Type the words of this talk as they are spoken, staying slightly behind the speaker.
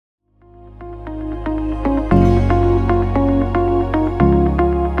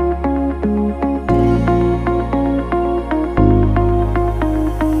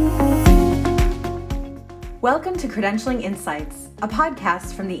Welcome to Credentialing Insights, a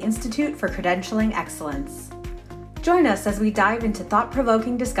podcast from the Institute for Credentialing Excellence. Join us as we dive into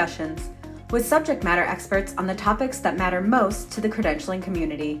thought-provoking discussions with subject matter experts on the topics that matter most to the credentialing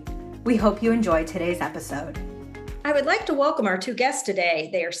community. We hope you enjoy today's episode. I would like to welcome our two guests today.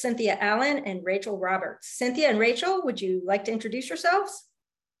 They are Cynthia Allen and Rachel Roberts. Cynthia and Rachel, would you like to introduce yourselves?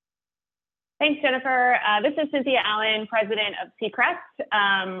 Thanks, Jennifer. This is Cynthia Allen, president of Seacrest.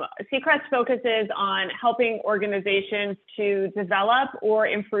 Seacrest focuses on helping organizations to develop or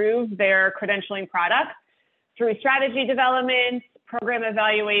improve their credentialing products through strategy development, program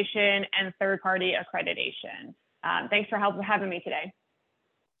evaluation, and third-party accreditation. Thanks for having me today.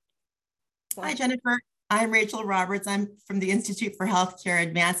 Hi, Jennifer. I'm Rachel Roberts. I'm from the Institute for Healthcare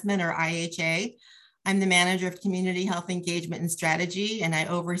Advancement, or IHA. I'm the manager of community health engagement and strategy, and I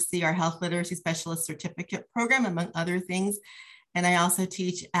oversee our health literacy specialist certificate program, among other things. And I also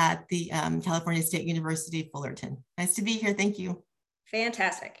teach at the California State University, Fullerton. Nice to be here. Thank you.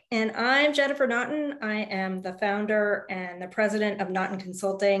 Fantastic. And I'm Jennifer Naughton. I am the founder and the president of Naughton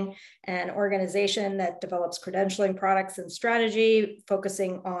Consulting, an organization that develops credentialing products and strategy,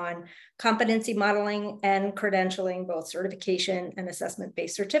 focusing on competency modeling and credentialing, both certification and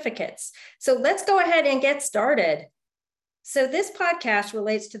assessment-based certificates. So let's go ahead and get started. So this podcast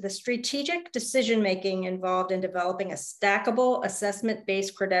relates to the strategic decision-making involved in developing a stackable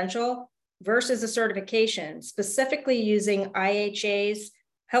assessment-based credential versus a certification, specifically using IHA's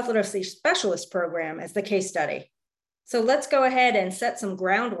Health Literacy Specialist Program as the case study. So let's go ahead and set some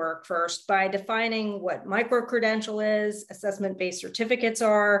groundwork first by defining what micro-credential is, assessment-based certificates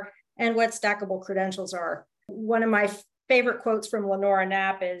are, and what stackable credentials are. One of my favorite quotes from Lenora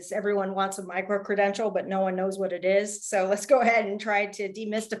Knapp is, everyone wants a micro-credential, but no one knows what it is. So let's go ahead and try to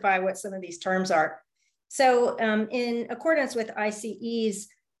demystify what some of these terms are. So in accordance with ICE's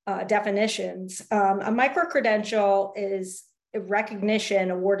definitions, a micro-credential is a recognition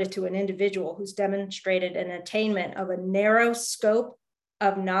awarded to an individual who's demonstrated an attainment of a narrow scope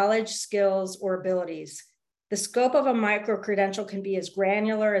of knowledge, skills, or abilities. The scope of a micro-credential can be as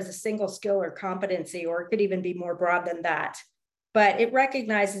granular as a single skill or competency, or it could even be more broad than that. But it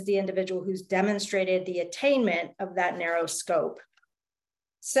recognizes the individual who's demonstrated the attainment of that narrow scope.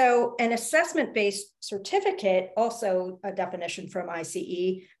 So an assessment-based certificate, also a definition from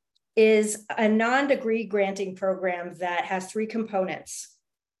ICE, is a non-degree granting program that has three components.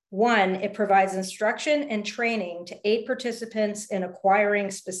 One, it provides instruction and training to aid participants in acquiring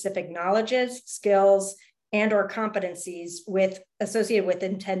specific knowledges, skills, and or competencies associated with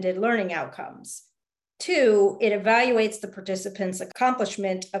intended learning outcomes. Two, it evaluates the participants'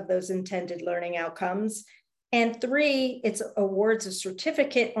 accomplishment of those intended learning outcomes. And three, it awards a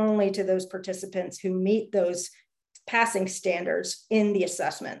certificate only to those participants who meet those passing standards in the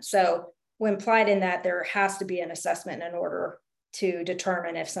assessment. So implied in that, there has to be an assessment in order to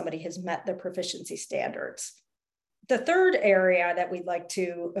determine if somebody has met the proficiency standards. The third area that we'd like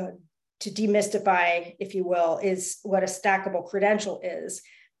to demystify, if you will, is what a stackable credential is.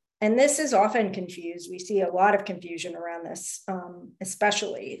 And this is often confused. We see a lot of confusion around this,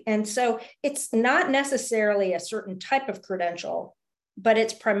 especially. And so it's not necessarily a certain type of credential, but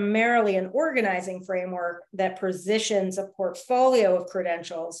it's primarily an organizing framework that positions a portfolio of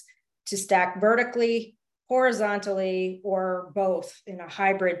credentials to stack vertically, horizontally, or both in a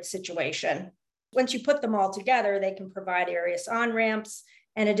hybrid situation. Once you put them all together, they can provide various on-ramps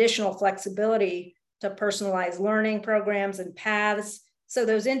and additional flexibility to personalize learning programs and paths. So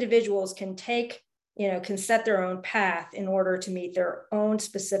those individuals can can set their own path in order to meet their own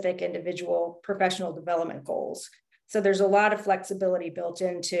specific individual professional development goals. So there's a lot of flexibility built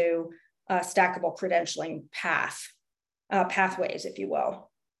into stackable credentialing pathways, if you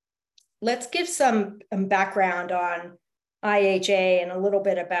will. Let's give some background on IHA and a little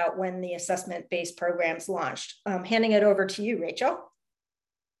bit about when the assessment-based programs launched. Handing it over to you, Rachel.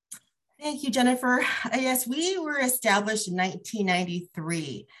 Thank you, Jennifer. Yes, we were established in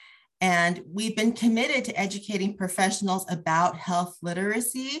 1993, and we've been committed to educating professionals about health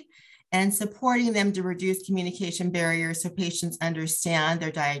literacy and supporting them to reduce communication barriers so patients understand their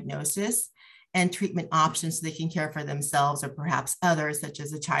diagnosis and treatment options so they can care for themselves or perhaps others, such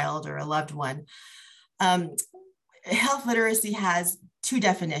as a child or a loved one. Health literacy has two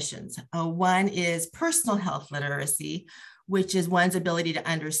definitions. One is personal health literacy, which is one's ability to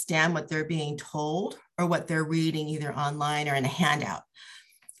understand what they're being told or what they're reading either online or in a handout.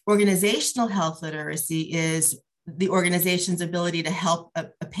 Organizational health literacy is the organization's ability to help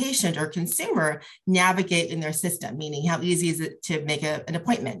a patient or consumer navigate in their system, meaning how easy is it to make an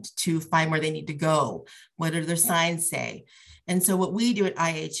appointment, to find where they need to go, what do their signs say? And so what we do at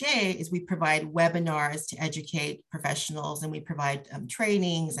IHA is we provide webinars to educate professionals, and we provide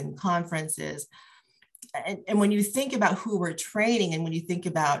trainings and conferences. And when you think about who we're training, and when you think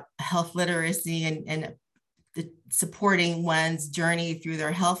about health literacy and supporting one's journey through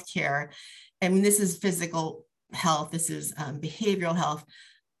their healthcare, I mean, this is physical health, this is behavioral health.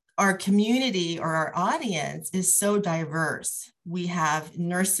 Our community or our audience is so diverse. We have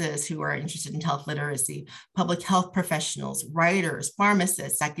nurses who are interested in health literacy, public health professionals, writers,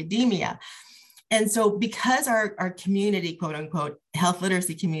 pharmacists, academia. And so because our community, quote unquote, health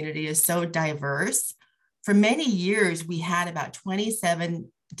literacy community is so diverse, for many years, we had about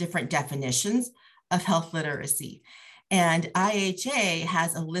 27 different definitions of health literacy. And IHA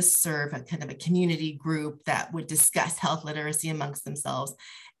has a listserv, a kind of a community group that would discuss health literacy amongst themselves.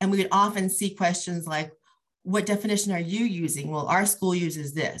 And we would often see questions like, what definition are you using? Well, our school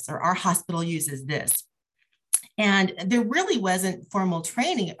uses this, or our hospital uses this. And there really wasn't formal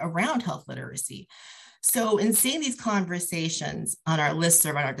training around health literacy. So in seeing these conversations on our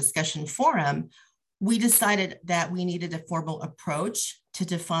listserv, on our discussion forum, we decided that we needed a formal approach to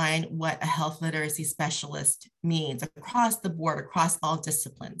define what a health literacy specialist means across the board, across all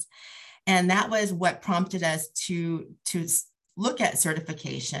disciplines. And that was what prompted us to look at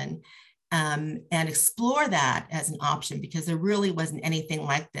certification and explore that as an option, because there really wasn't anything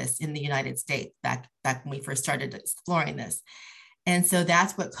like this in the United States back when we first started exploring this. And so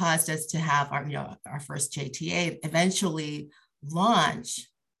that's what caused us to have our first JTA eventually launch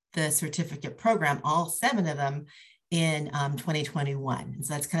the certificate program, all 7 of them, in 2021. And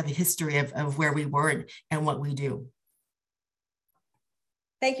so that's kind of a history of where we were and what we do.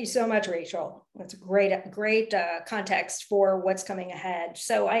 Thank you so much, Rachel. That's a great context for what's coming ahead.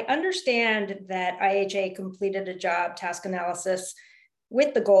 So I understand that IHA completed a job task analysis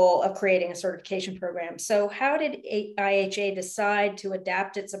with the goal of creating a certification program. So how did IHA decide to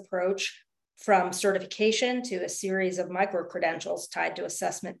adapt its approach from certification to a series of micro-credentials tied to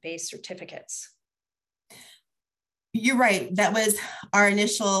assessment-based certificates? You're right. That was our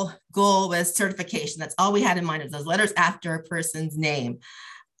initial goal, was certification. That's all we had in mind, is those letters after a person's name.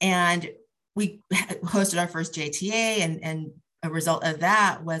 And we hosted our first JTA, and a result of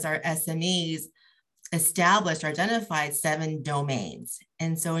that was our SMEs established or identified 7 domains.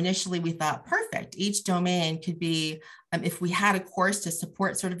 And so initially we thought, perfect, each domain could be, if we had a course to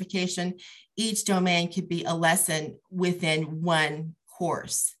support certification, each domain could be a lesson within one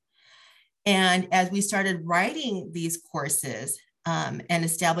course. And as we started writing these courses and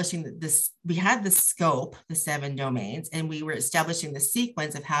establishing this, we had the scope, the 7 domains, and we were establishing the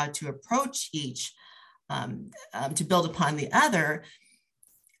sequence of how to approach each to build upon the other.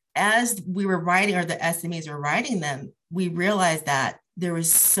 As we were writing, or the SMEs were writing them, we realized that there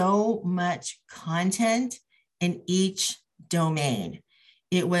was so much content in each domain.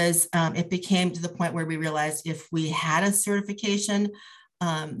 It became to the point where we realized if we had a certification,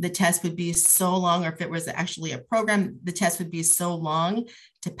 the test would be so long, or if it was actually a program, the test would be so long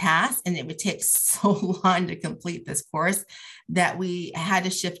to pass, and it would take so long to complete this course, that we had to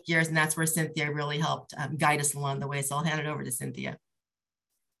shift gears. And that's where Cynthia really helped guide us along the way. So I'll hand it over to Cynthia.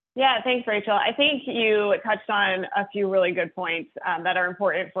 Yeah, thanks, Rachel. I think you touched on a few really good points that are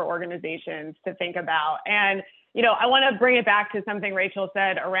important for organizations to think about. And I want to bring it back to something Rachel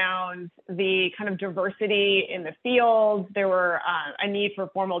said around the kind of diversity in the field. There were a need for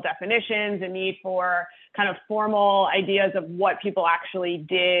formal definitions, a need for kind of formal ideas of what people actually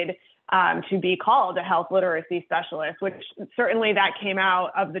did to be called a health literacy specialist, which certainly that came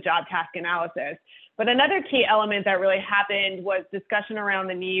out of the job task analysis. But another key element that really happened was discussion around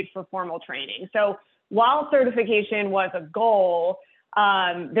the need for formal training. So while certification was a goal,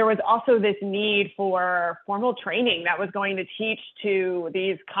 there was also this need for formal training that was going to teach to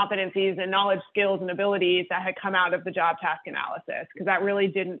these competencies and knowledge, skills, and abilities that had come out of the job task analysis, because that really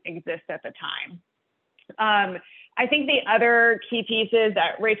didn't exist at the time. I think the other key pieces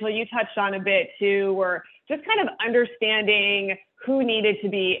that, Rachel, you touched on a bit too, were just kind of understanding who needed to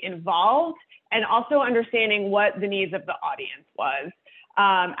be involved, and also understanding what the needs of the audience was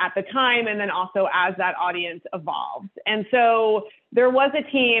at the time, and then also as that audience evolved. And so there was a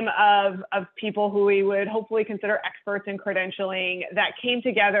team of people who we would hopefully consider experts in credentialing that came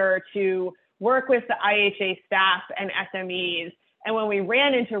together to work with the IHA staff and SMEs. And when we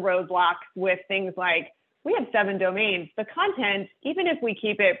ran into roadblocks with things like, we have 7 domains, the content, even if we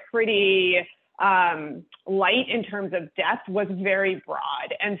keep it pretty light in terms of depth, was very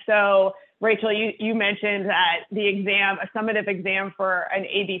broad. And so Rachel, you mentioned that the exam, a summative exam for an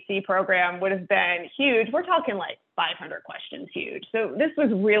ABC program, would have been huge. We're talking like 500 questions huge. So this was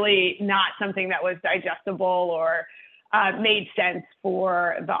really not something that was digestible or made sense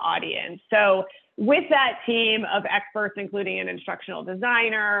for the audience. So with that team of experts, including an instructional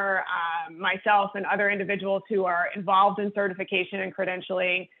designer, myself, and other individuals who are involved in certification and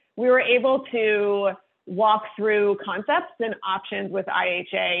credentialing, we were able to walk through concepts and options with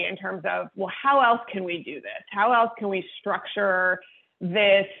IHA in terms of, well, how else can we do this? How else can we structure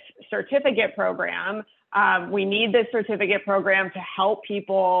this certificate program? We need this certificate program to help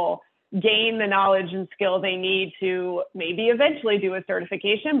people gain the knowledge and skill they need to maybe eventually do a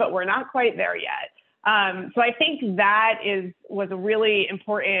certification, but we're not quite there yet. So I think that was a really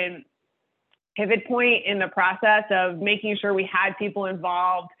important pivot point in the process of making sure we had people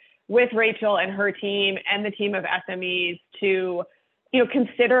involved with Rachel and her team and the team of SMEs to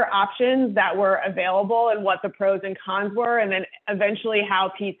consider options that were available and what the pros and cons were, and then eventually how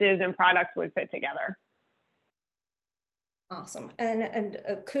pieces and products would fit together. Awesome. And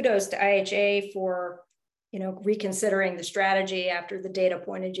kudos to IHA for, reconsidering the strategy after the data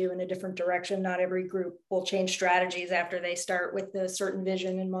pointed you in a different direction. Not every group will change strategies after they start with a certain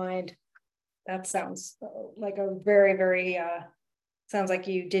vision in mind. That sounds like a very, very, sounds like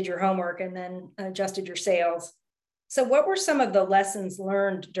you did your homework and then adjusted your sails. So what were some of the lessons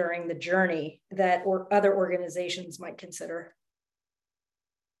learned during the journey that other organizations might consider?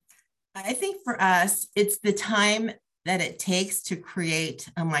 I think for us, it's the time that it takes to create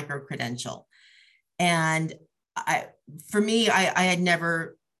a micro-credential. And for me, I had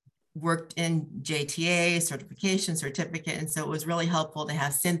never worked in JTA, certificate. And so it was really helpful to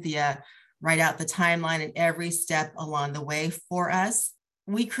have Cynthia write out the timeline and every step along the way for us.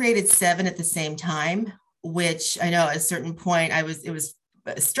 We created 7 at the same time, which I know at a certain point it was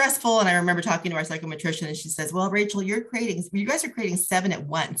stressful. And I remember talking to our psychometrician and she says, well, Rachel, you guys are creating 7 at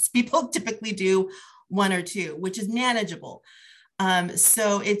once. People typically do 1 or 2, which is manageable.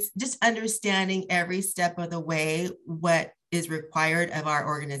 So it's just understanding every step of the way what is required of our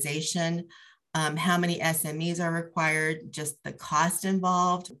organization, how many SMEs are required, just the cost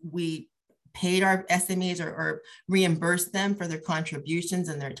involved. We paid our SMEs or reimbursed them for their contributions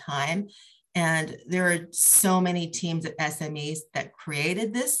and their time. And there are so many teams of SMEs that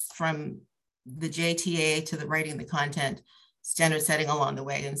created this, from the JTA to the writing the content, standard setting along the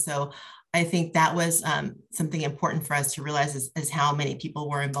way. And so I think that was something important for us to realize is how many people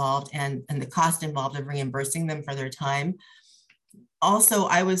were involved and the cost involved of reimbursing them for their time. Also,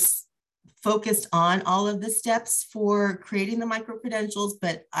 I was focused on all of the steps for creating the micro-credentials,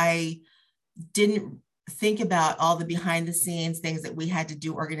 but I didn't think about all the behind the scenes things that we had to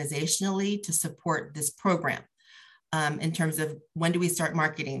do organizationally to support this program. In terms of when do we start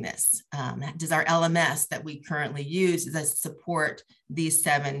marketing this? Does our LMS that we currently use, does that support these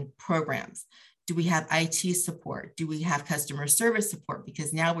 7 programs? Do we have IT support? Do we have customer service support?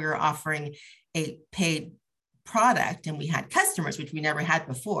 Because now we are offering a paid product and we had customers, which we never had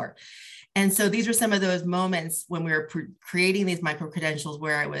before. And so these were some of those moments when we were creating these micro-credentials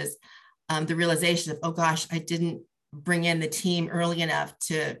where it was the realization of, oh gosh, I didn't bring in the team early enough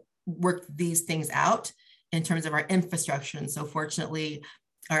to work these things out in terms of our infrastructure. And so fortunately,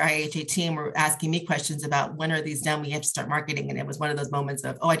 our IHA team were asking me questions about when are these done? We have to start marketing. And it was one of those moments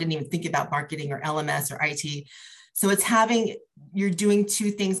of, oh, I didn't even think about marketing or LMS or IT. So it's you're doing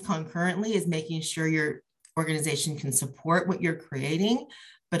 2 things concurrently, is making sure your organization can support what you're creating,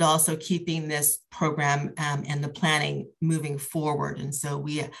 but also keeping this program and the planning moving forward. And so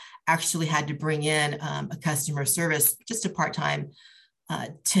we actually had to bring in a customer service, just a part-time,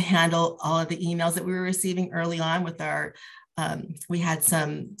 to handle all of the emails that we were receiving early on with our, we had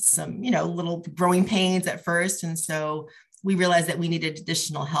some little growing pains at first. And so we realized that we needed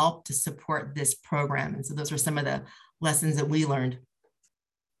additional help to support this program. And so those were some of the lessons that we learned.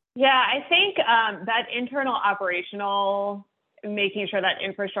 Yeah, I think that internal operational, making sure that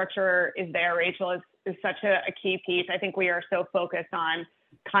infrastructure is there, Rachel, is such a key piece. I think we are so focused on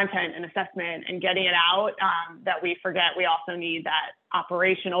content and assessment and getting it out that we forget we also need that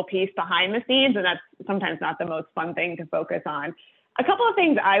operational piece behind the scenes. And that's sometimes not the most fun thing to focus on. A couple of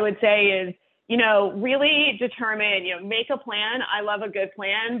things I would say is, really determine, make a plan. I love a good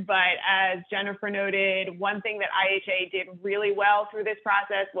plan, but as Jennifer noted, one thing that IHA did really well through this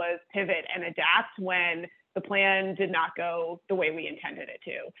process was pivot and adapt when the plan did not go the way we intended it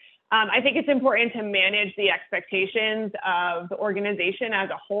to. I think it's important to manage the expectations of the organization as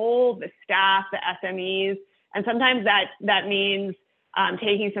a whole, the staff, the SMEs, and sometimes that means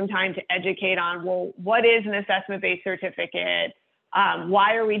taking some time to educate on, well, what is an assessment-based certificate?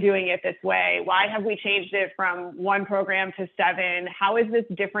 Why are we doing it this way? Why have we changed it from 1 program to 7? How is this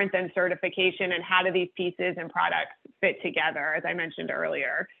different than certification? And how do these pieces and products fit together, as I mentioned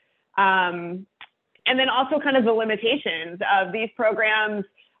earlier? And then also kind of the limitations of these programs.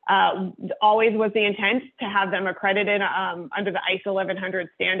 Always was the intent to have them accredited under the ISO 1100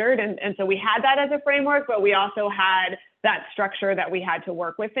 standard. And so we had that as a framework, but we also had that structure that we had to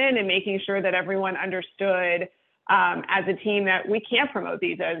work within, and making sure that everyone understood as a team that we can't promote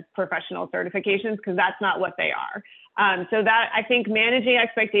these as professional certifications, because that's not what they are. So that, I think, managing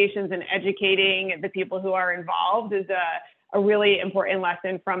expectations and educating the people who are involved is a really important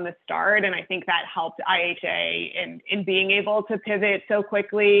lesson from the start. And I think that helped IHA in being able to pivot so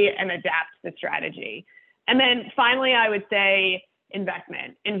quickly and adapt the strategy. And then finally, I would say invest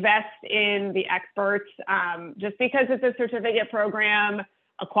in the experts. Just because it's a certificate program,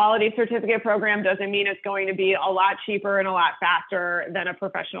 a quality certificate program, doesn't mean it's going to be a lot cheaper and a lot faster than a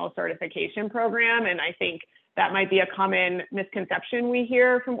professional certification program. And I think that might be a common misconception we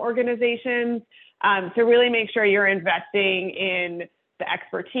hear from organizations. So really make sure you're investing in the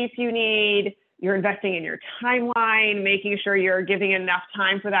expertise you need, you're investing in your timeline, making sure you're giving enough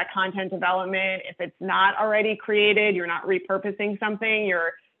time for that content development. If it's not already created, you're not repurposing something,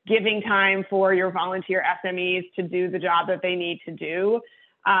 you're giving time for your volunteer SMEs to do the job that they need to do.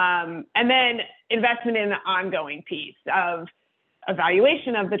 And then investment in the ongoing piece of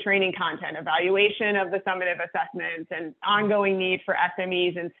evaluation of the training content, evaluation of the summative assessments, and ongoing need for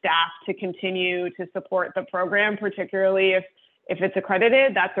SMEs and staff to continue to support the program, particularly if it's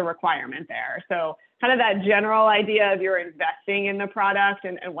accredited. That's a requirement there. So kind of that general idea of you're investing in the product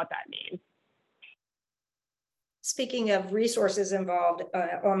and what that means. Speaking of resources involved,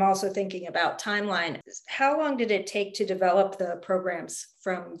 I'm also thinking about timeline. How long did it take to develop the programs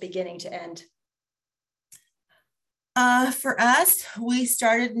from beginning to end? For us, we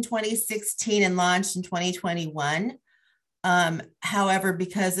started in 2016 and launched in 2021. However,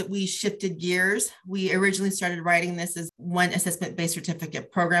 because we shifted gears, we originally started writing this as one assessment-based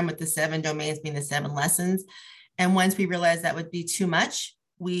certificate program with the 7 domains being the 7 lessons. And once we realized that would be too much,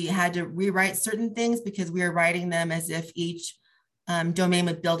 we had to rewrite certain things because we were writing them as if each domain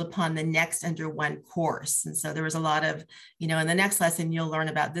would build upon the next under one course. And so there was a lot of, in the next lesson, you'll learn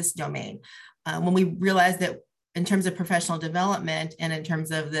about this domain. When we realized that in terms of professional development and in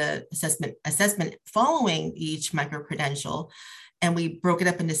terms of the assessment following each micro-credential, and we broke it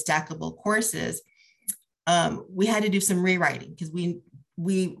up into stackable courses, we had to do some rewriting because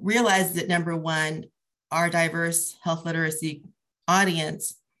we realized that, number one, our diverse health literacy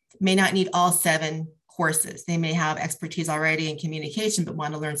audience may not need all 7 courses. They may have expertise already in communication, but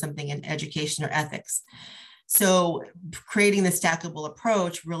want to learn something in education or ethics. So creating the stackable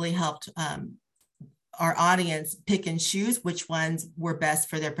approach really helped our audience pick and choose which ones were best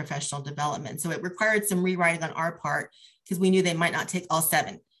for their professional development. So it required some rewriting on our part because we knew they might not take all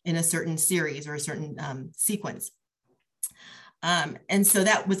 7 in a certain series or a certain sequence. And so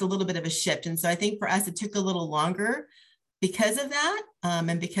that was a little bit of a shift. And so I think for us, it took a little longer because of that.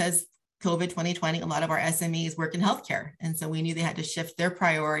 And because COVID 2020, a lot of our SMEs work in healthcare. And so we knew they had to shift their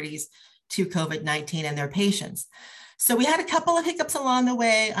priorities to COVID-19 and their patients. So we had a couple of hiccups along the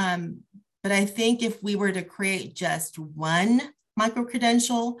way. But I think if we were to create just one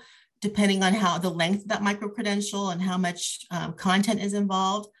micro-credential, depending on how the length of that micro-credential and how much content is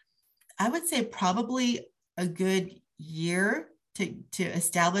involved, I would say probably a good year to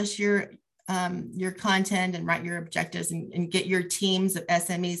establish your content and write your objectives and get your teams of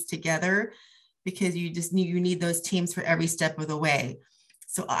SMEs together, because you need those teams for every step of the way.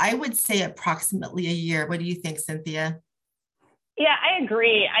 So I would say approximately a year. What do you think, Cynthia? Yeah, I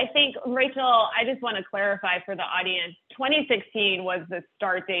agree. I think, Rachel, I just want to clarify for the audience, 2016 was the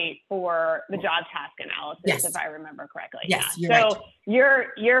start date for the job task analysis, yes, if I remember correctly. Yes, yeah. So right.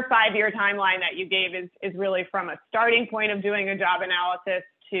 your 5-year timeline that you gave is really from a starting point of doing a job analysis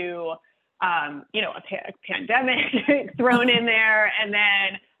to, a pandemic thrown in there, and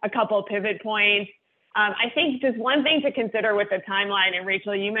then a couple pivot points. I think just one thing to consider with the timeline, and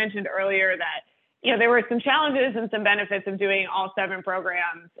Rachel, you mentioned earlier that there were some challenges and some benefits of doing all 7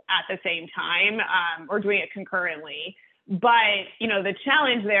 programs at the same time, or doing it concurrently. But, the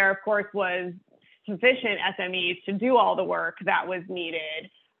challenge there, of course, was sufficient SMEs to do all the work that was needed.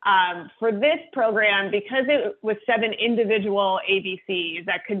 For this program, because it was 7 individual ABCs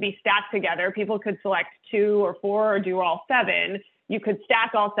that could be stacked together, people could select 2 or 4 or do all 7. You could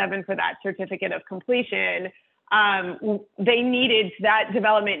stack all 7 for that certificate of completion. That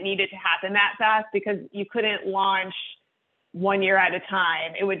development needed to happen that fast because you couldn't launch 1 year at a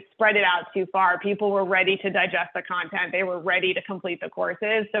time. It would spread it out too far. People were ready to digest the content. They were ready to complete the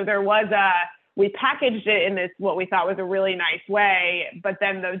courses. So we packaged it in this, what we thought was a really nice way, but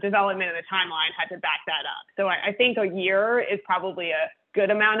then the development and the timeline had to back that up. So I think a year is probably a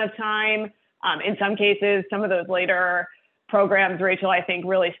good amount of time. In some cases, some of those later programs, Rachel, I think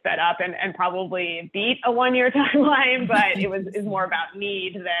really sped up and probably beat a 1-year timeline, but is more about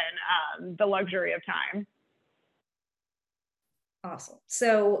need than the luxury of time. Awesome.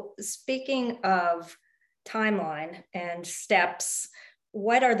 So speaking of timeline and steps,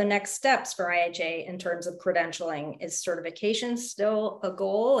 what are the next steps for IHA in terms of credentialing? Is certification still a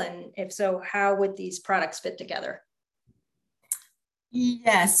goal? And if so, how would these products fit together?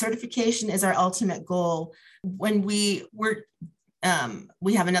 Yes, certification is our ultimate goal. When we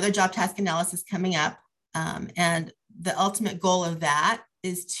have another job task analysis coming up, and the ultimate goal of that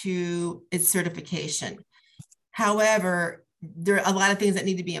is certification. However, there are a lot of things that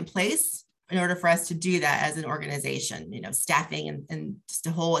need to be in place in order for us to do that as an organization. Staffing and just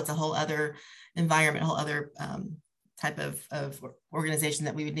it's a whole other environment, a whole other type of organization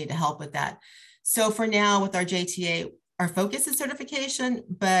that we would need to help with that. So for now, with our JTA, our focus is certification,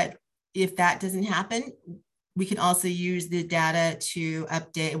 but if that doesn't happen, we can also use the data to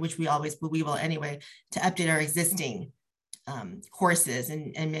update, which we will anyway, to update our existing courses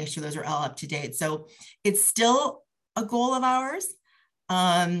and make sure those are all up to date. So it's still a goal of ours.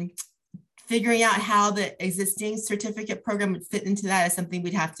 Figuring out how the existing certificate program would fit into that is something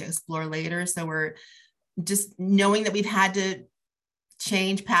we'd have to explore later. So we're just knowing that we've had to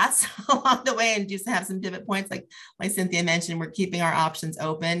change paths along the way and just have some pivot points, like Cynthia mentioned. We're keeping our options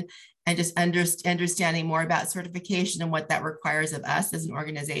open and just understanding more about certification and what that requires of us as an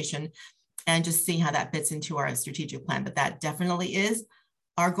organization, and just seeing how that fits into our strategic plan. But that definitely is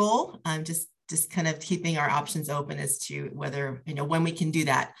our goal. Just kind of keeping our options open as to whether, when we can do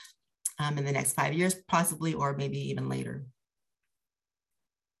that in the next 5 years, possibly, or maybe even later.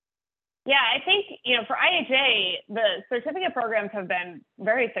 Yeah, I think, for IHA, the certificate programs have been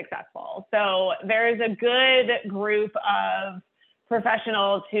very successful. So there is a good group of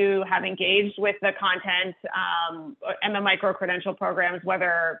professionals who have engaged with the content and the micro-credential programs,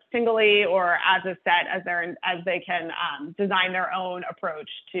 whether singly or as a set, as they can design their own approach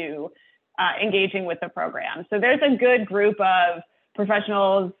to engaging with the program. So there's a good group of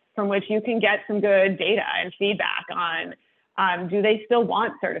professionals from which you can get some good data and feedback on do they still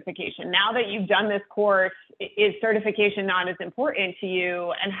want certification? Now that you've done this course, is certification not as important to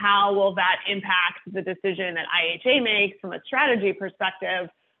you? And how will that impact the decision that IHA makes from a strategy perspective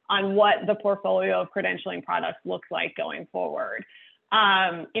on what the portfolio of credentialing products looks like going forward?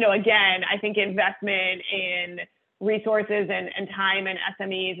 Again, I think investment in resources and time and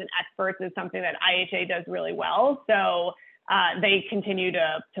SMEs and experts is something that IHA does really well. So they continue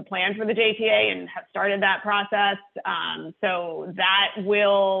to plan for the JTA and have started that process. So that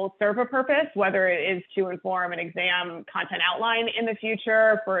will serve a purpose, whether it is to inform an exam content outline in the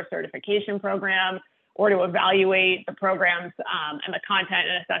future for a certification program, or to evaluate the programs and the content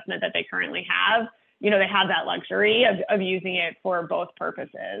and assessment that they currently have. They have that luxury of using it for both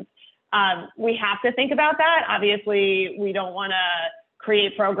purposes. We have to think about that. Obviously, we don't want to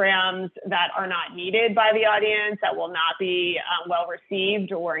create programs that are not needed by the audience, that will not be well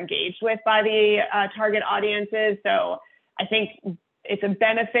received or engaged with by the target audiences. So I think it's a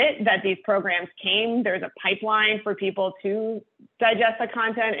benefit that these programs came. There's a pipeline for people to digest the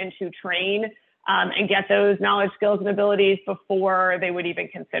content and to train and get those knowledge, skills, and abilities before they would even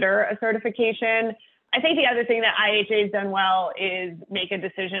consider a certification. I think the other thing that IHA has done well is make a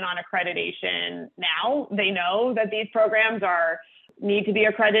decision on accreditation now. They know that these programs need to be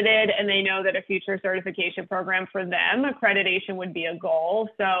accredited, and they know that a future certification program for them, accreditation would be a goal.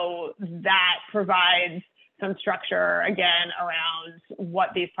 So that provides some structure, again, around what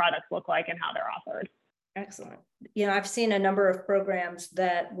these products look like and how they're offered. Excellent. I've seen a number of programs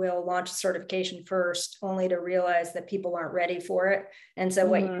that will launch certification first, only to realize that people aren't ready for it. And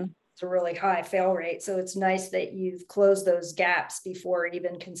so it's a really high fail rate. So it's nice that you've closed those gaps before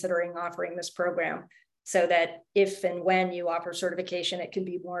even considering offering this program, so that if and when you offer certification, it can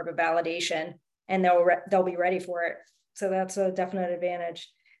be more of a validation and they'll be ready for it. So that's a definite advantage.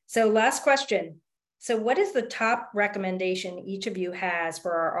 So last question. So what is the top recommendation each of you has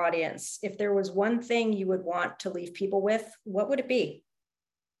for our audience? If there was one thing you would want to leave people with, what would it be?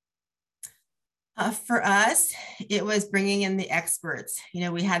 For us, it was bringing in the experts.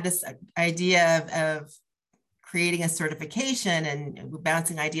 We had this idea of creating a certification and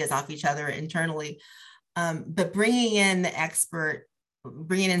bouncing ideas off each other internally. But bringing in the expert,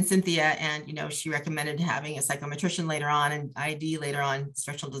 bringing in Cynthia, and, she recommended having a psychometrician later on and ID later on,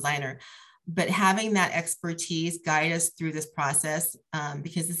 instructional designer, but having that expertise guide us through this process,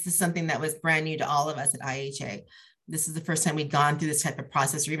 because this is something that was brand new to all of us at IHA. This is the first time we'd gone through this type of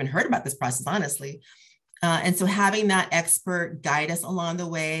process or even heard about this process, honestly. And so having that expert guide us along the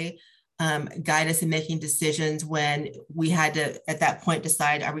way, guide us in making decisions when we had to, at that point,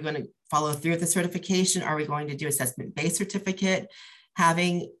 decide, are we going to follow through with the certification? Are we going to do assessment-based certificate?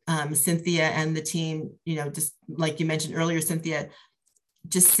 Having Cynthia and the team, just like you mentioned earlier, Cynthia,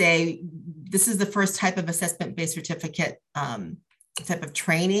 just say, this is the first type of assessment-based certificate type of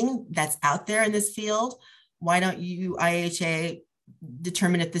training that's out there in this field. Why don't you, IHA,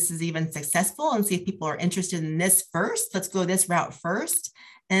 determine if this is even successful and see if people are interested in this first? Let's go this route first,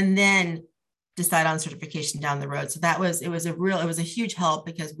 and then decide on certification down the road. So it was a huge help,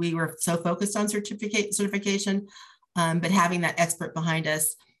 because we were so focused on certification, but having that expert behind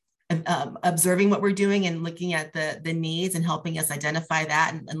us, observing what we're doing and looking at the needs and helping us identify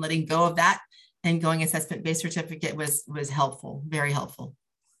that and letting go of that and going assessment-based certificate was helpful, very helpful.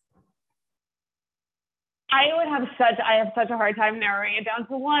 I have such a hard time narrowing it down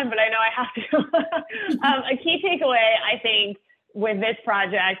to one, but I know I have to. A key takeaway, I think, with this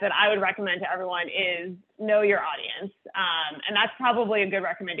project that I would recommend to everyone is know your audience. And that's probably a good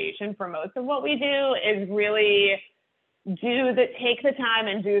recommendation for most of what we do, is really take the time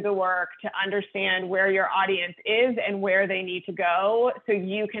and do the work to understand where your audience is and where they need to go, so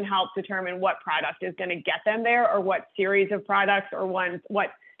you can help determine what product is going to get them there, or what series of products or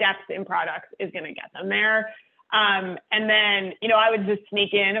what steps in products is going to get them there. And then, I would just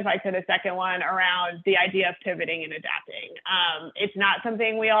sneak in, if I could, a second one around the idea of pivoting and adapting. It's not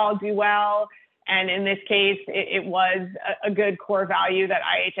something we all do well. And in this case, it was a good core value that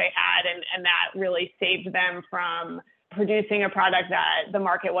IHA had, and that really saved them from producing a product that the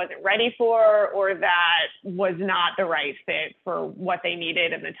market wasn't ready for, or that was not the right fit for what they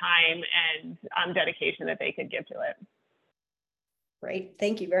needed and the time and dedication that they could give to it. Great.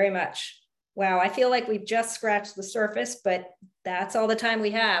 Thank you very much. Wow. I feel like we've just scratched the surface, but that's all the time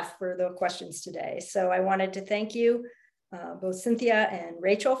we have for the questions today. So I wanted to thank you, both Cynthia and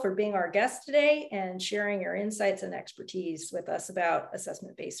Rachel, for being our guests today and sharing your insights and expertise with us about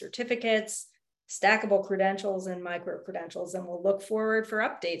assessment-based certificates, stackable credentials, and micro-credentials. And we'll look forward for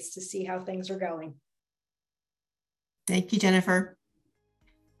updates to see how things are going. Thank you, Jennifer.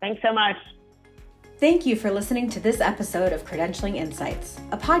 Thanks so much. Thank you for listening to this episode of Credentialing Insights,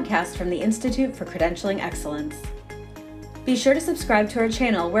 a podcast from the Institute for Credentialing Excellence. Be sure to subscribe to our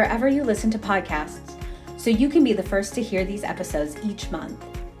channel wherever you listen to podcasts, so you can be the first to hear these episodes each month.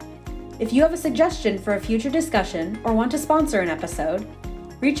 If you have a suggestion for a future discussion or want to sponsor an episode,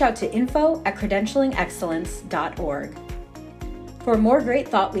 reach out to info@credentialingexcellence.org. For more great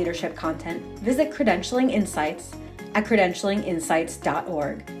thought leadership content, visit Credentialing Insights at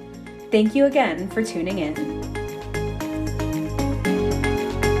credentialinginsights.org. Thank you again for tuning in.